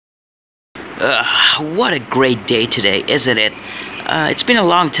What a great day today, isn't it? It's been a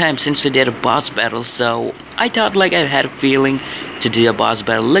long time since we did a boss battle, so I thought like I had a feeling to do a boss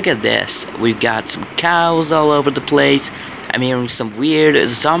battle. Look at this. We've got some cows all over the place. I'm hearing some weird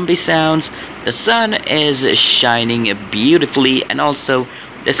zombie sounds. The sun is shining beautifully, and also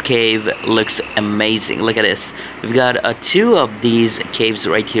this cave looks amazing. Look at this. We've got two of these caves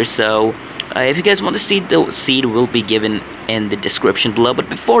right here, so if you guys want to see, the seed will be given in the description below. But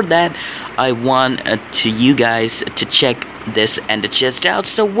before that, I want to you guys to check this and the chest out.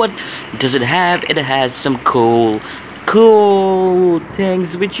 So what does it have? It has some cool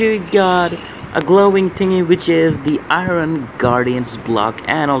things, which you got a glowing thingy, which is the Iron Guardians block,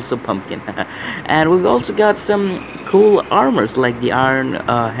 and also pumpkin. And we've also got some cool armors like the iron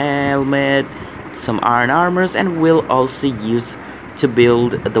helmet, some iron armors, and we'll also use to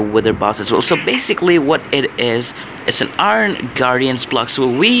build the wither boss as well. So basically what it is, it's an Iron Guardians block. So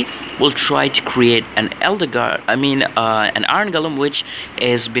we will try to create an an Iron Golem, which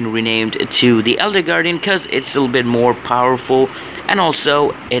has been renamed to the Elder Guardian because it's a little bit more powerful, and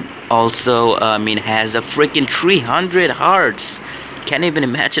also it also has a freaking 300 hearts. Can't even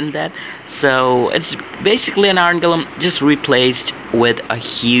imagine that. So it's basically an Iron Golem just replaced with a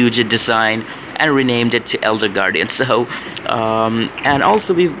huge design and renamed it to Elder Guardian. So and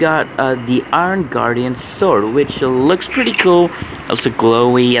also we've got the Iron Guardian sword, which looks pretty cool, also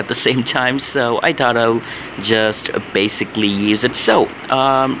glowy at the same time. So I thought I'll just basically use it. So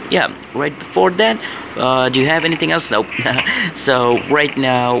yeah, right before that, do you have anything else? Nope. So right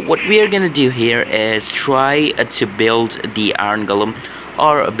now what we are gonna do here is try to build the Iron Golem,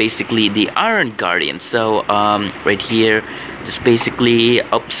 or basically the Iron Guardian. So right here, just basically,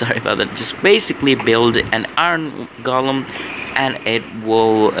 oh sorry about that, just basically build an Iron Golem, and it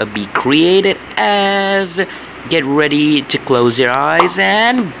will be created as, get ready to close your eyes,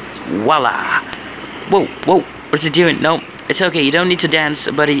 and voila. Whoa, what's it doing? No, it's okay, you don't need to dance,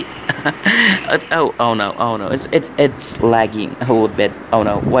 buddy. oh no, it's lagging a little bit. Oh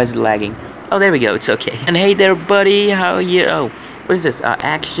no, why is it lagging? Oh, there we go, it's okay. And hey there, buddy, how are you? Oh, what is this?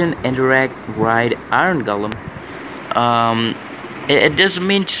 Action, interact, ride, Iron Golem. It doesn't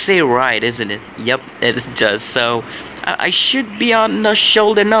mean to say ride, isn't it? Yep, it does. So I should be on the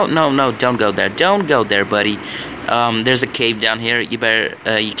shoulder. No, don't go there. Don't go there, buddy. There's a cave down here. You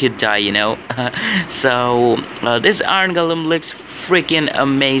better, you could die, you know. So this Iron Golem looks freaking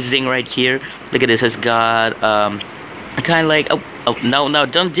amazing right here. Look at this. It's got kind of like, oh no,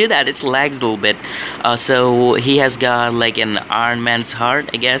 don't do that, it lags a little bit. So he has got like an Iron Man's heart,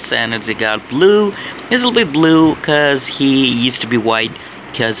 I guess, and it's got blue. He's a little bit blue because he used to be white,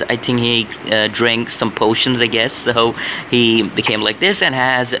 because I think he drank some potions, I guess, so he became like this, and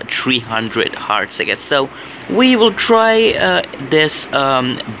has 300 hearts, I guess. So we will try this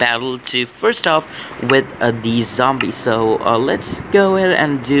battle to first off with these zombies. So let's go ahead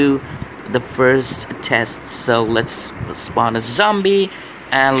and do the first test. So let's spawn a zombie,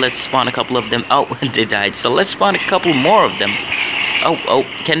 and let's spawn a couple of them. Oh, they died. So let's spawn a couple more of them. Oh,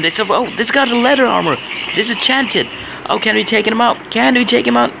 can they survive? Oh, this got a leather armor. This is enchanted. Oh, can we take him out? Can we take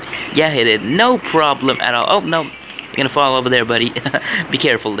him out? Yeah, he did. No problem at all. Oh no, you're gonna fall over there, buddy. Be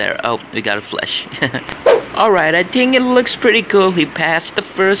careful there. Oh, we got a flesh. Alright, I think it looks pretty cool. He passed the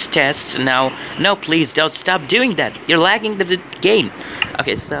first test. Now, no, please don't stop doing that. You're lagging the game.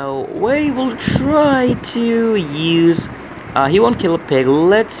 Okay, so we will try to use... he won't kill a pig.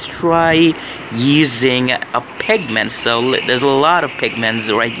 Let's try using a pigman. So there's a lot of pigmans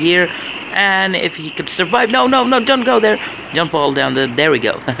right here. And if he could survive... No, don't go there. Don't fall down there. There we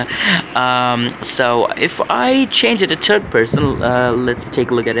go. So if I change it to third person, let's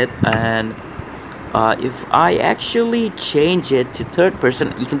take a look at it. And... if I actually change it to third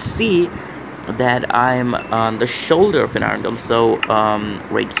person, you can see that I'm on the shoulder of an Iron Golem. So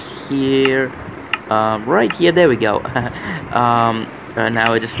right here, there we go.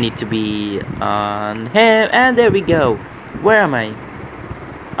 Now I just need to be on him, and there we go. Where am I?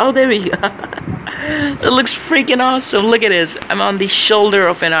 Oh, there we go. That looks freaking awesome. Look at this. I'm on the shoulder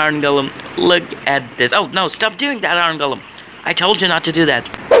of an Iron Golem. Look at this. Oh no, stop doing that, Iron Golem. I told you not to do that.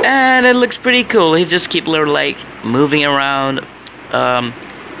 And it looks pretty cool. He's just keep like moving around.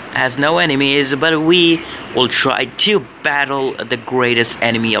 Has no enemies, but we will try to battle the greatest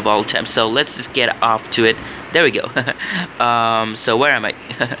enemy of all time. So let's just get off to it. There we go. So where am I?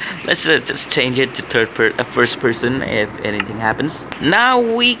 Let's just change it to first person if anything happens. Now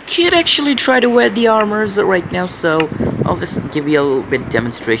we could actually try to wear the armors right now. So I'll just give you a little bit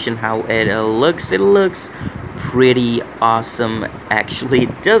demonstration how it looks. It looks pretty awesome. Actually,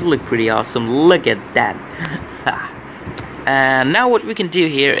 it does look pretty awesome. Look at that. And now what we can do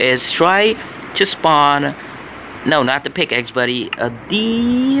here is try to spawn. No, not the pickaxe, buddy.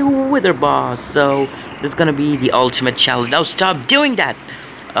 The wither boss. So this is gonna be the ultimate challenge. Now stop doing that.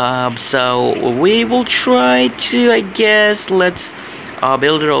 So we will try to, I guess, let's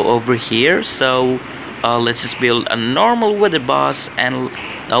build it over here. So let's just build a normal wither boss, and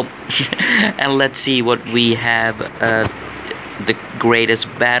nope. And let's see what we have. The greatest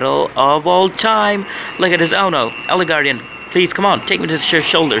battle of all time. Look at this. Oh no, Elder Guardian, please come on, take me to your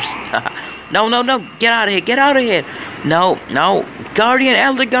shoulders. No, no, no, get out of here, get out of here. No, no, Guardian,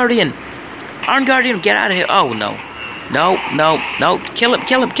 Elder Guardian, Iron Guardian, get out of here. Oh no, no, no, no, kill him,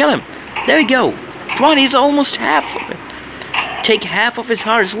 kill him, kill him. There we go. Come on, he's almost half. Take half of his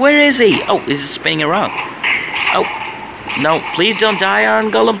hearts. Where is he? Oh, he's spinning around. Oh, no, please don't die,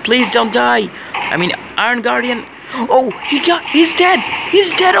 Iron Golem, please don't die. I mean, Iron Guardian. Oh, he's dead.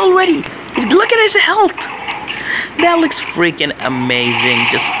 He's dead already. Look at his health. That looks freaking amazing.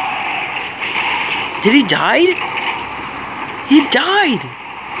 Just, did he die? He died.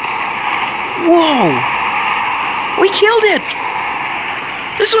 Whoa. We killed it.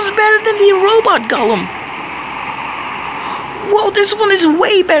 This was better than the robot golem. Whoa, this one is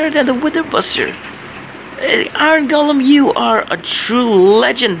way better than the Wither Buster. Iron Golem, you are a true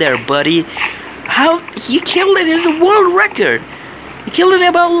legend there, buddy. How you killed it is a world record. You killed it in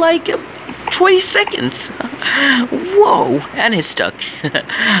about like 20 seconds. Whoa, and he's stuck.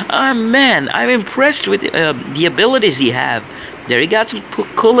 Man, I'm impressed with the abilities he have. There, he got some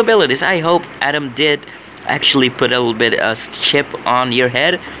cool abilities. I hope Adam did actually put a little bit of chip on your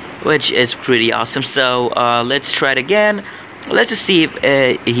head, which is pretty awesome. So let's try it again. Let's just see if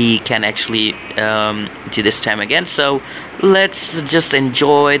he can actually do this time again. So let's just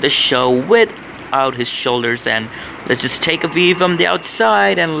enjoy the show without his shoulders, and let's just take a view from the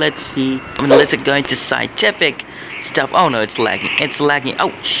outside, and let's see. I mean, let's go into scientific stuff. Oh no, it's lagging. It's lagging.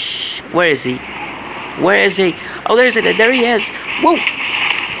 Oh, shh. Where is he? Where is he? Oh, there's it. There he is. Whoa.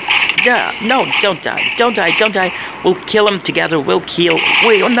 Yeah. No, don't die. Don't die. Don't die. We'll kill him together. We'll kill.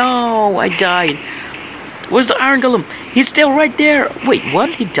 Wait. Oh no, I died. Where's the Iron Golem? He's still right there. Wait,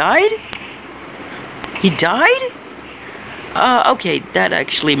 what? He died? He died? Okay, that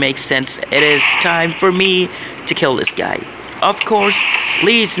actually makes sense. It is time for me to kill this guy. Of course.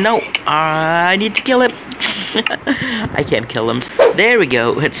 Please, no. I need to kill him. I can't kill him. There we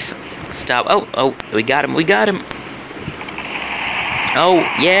go. Let's stop. Oh, we got him. We got him. Oh,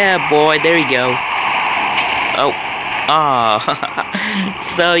 yeah, boy. There you go. Oh.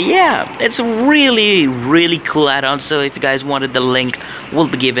 So yeah, it's a really cool add-on. So if you guys wanted, the link will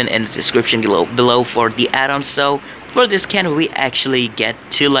be given in the description below for the add-on. So for this, can we actually get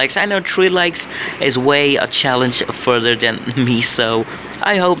 2 likes? I know 3 likes is way a challenge further than me, so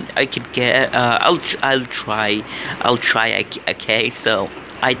I hope I could get I'll try. Okay, so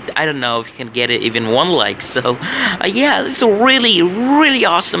I don't know if you can get it even 1 like. So yeah, this is a really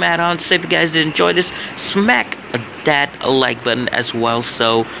awesome add-on. So if you guys did enjoy this, smack that like button as well.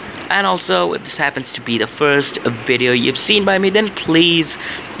 So, and also if this happens to be the first video you've seen by me, then please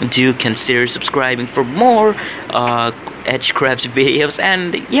do consider subscribing for more Edgecraft videos.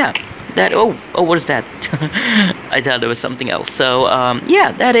 And yeah, that oh what is that? I thought there was something else. So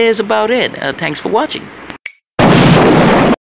yeah, that is about it. Thanks for watching.